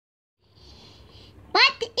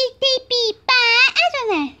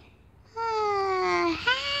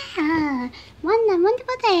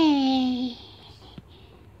Yay!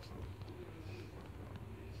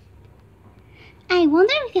 I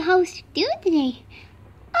wonder how to do it today.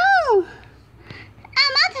 Oh!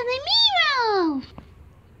 I'm out of the mirror!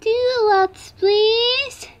 2 lots,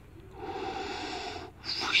 please.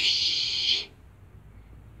 Whoosh.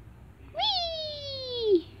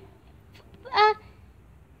 Whee!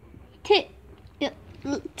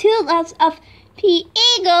 2 lots of P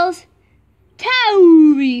eagles.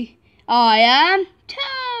 Towie! I am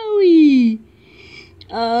Towie.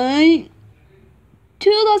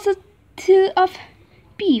 2 lots of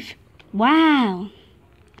beef. Wow!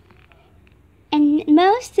 And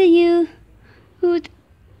most of you would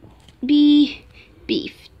be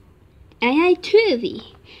beef. And I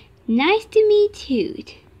Towie. Nice to meet you.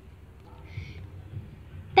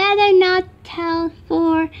 Better not tell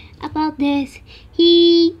Thor about this.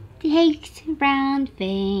 He takes round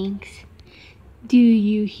things. Do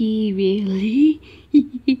you hear really?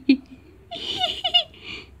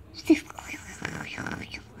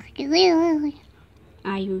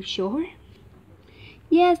 Are you sure?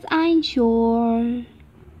 Yes, I'm sure. 2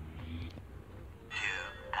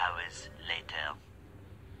 hours later.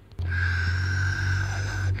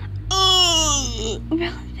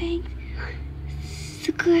 Round things.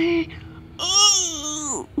 Square.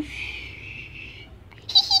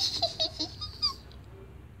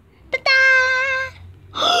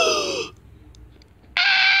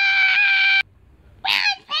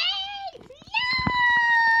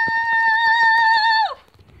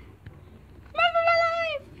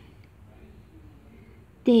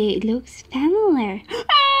 They looks familiar.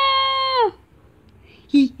 Ah!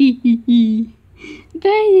 Baby,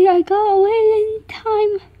 I got away in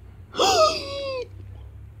time.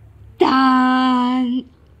 Done.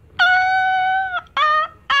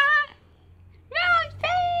 Wrong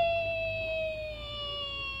thing.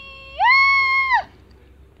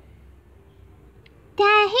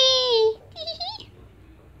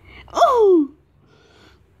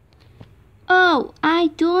 Oh, I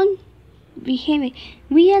don't behave it.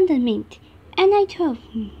 We are the mint, and I told,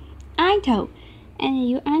 and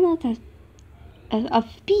you are not of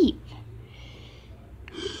beef.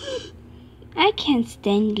 I can't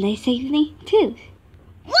stand safely too.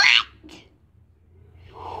 What?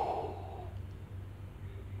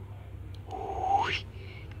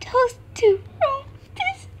 Those 2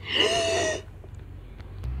 roasters.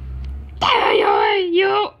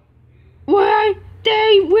 You. Where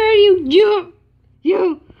they? Where you?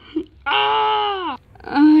 Ah!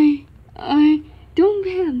 I don't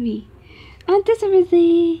have me.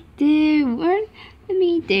 Undeservedly, there weren't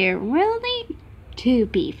me. There really 2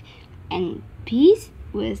 beef, and peace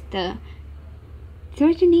was the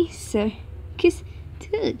certainly circus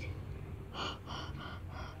too.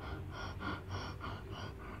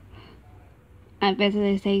 I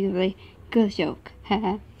better say the good joke.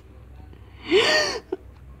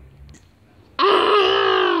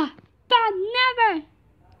 But never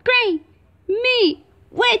bring me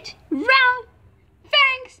with round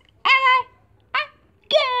things ever again.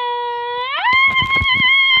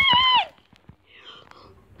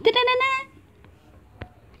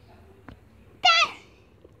 That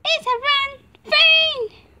is a round thing.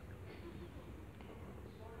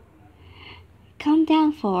 Calm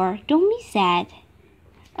down, Thor. Don't be sad.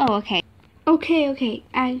 Oh, okay. Okay.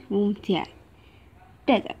 I won't yet.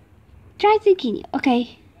 Better. Try zucchini,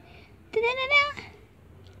 okay? Is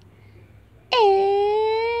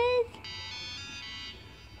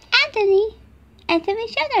Anthony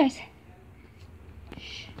Shutters.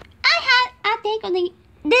 I think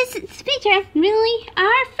this picture really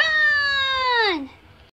are fun.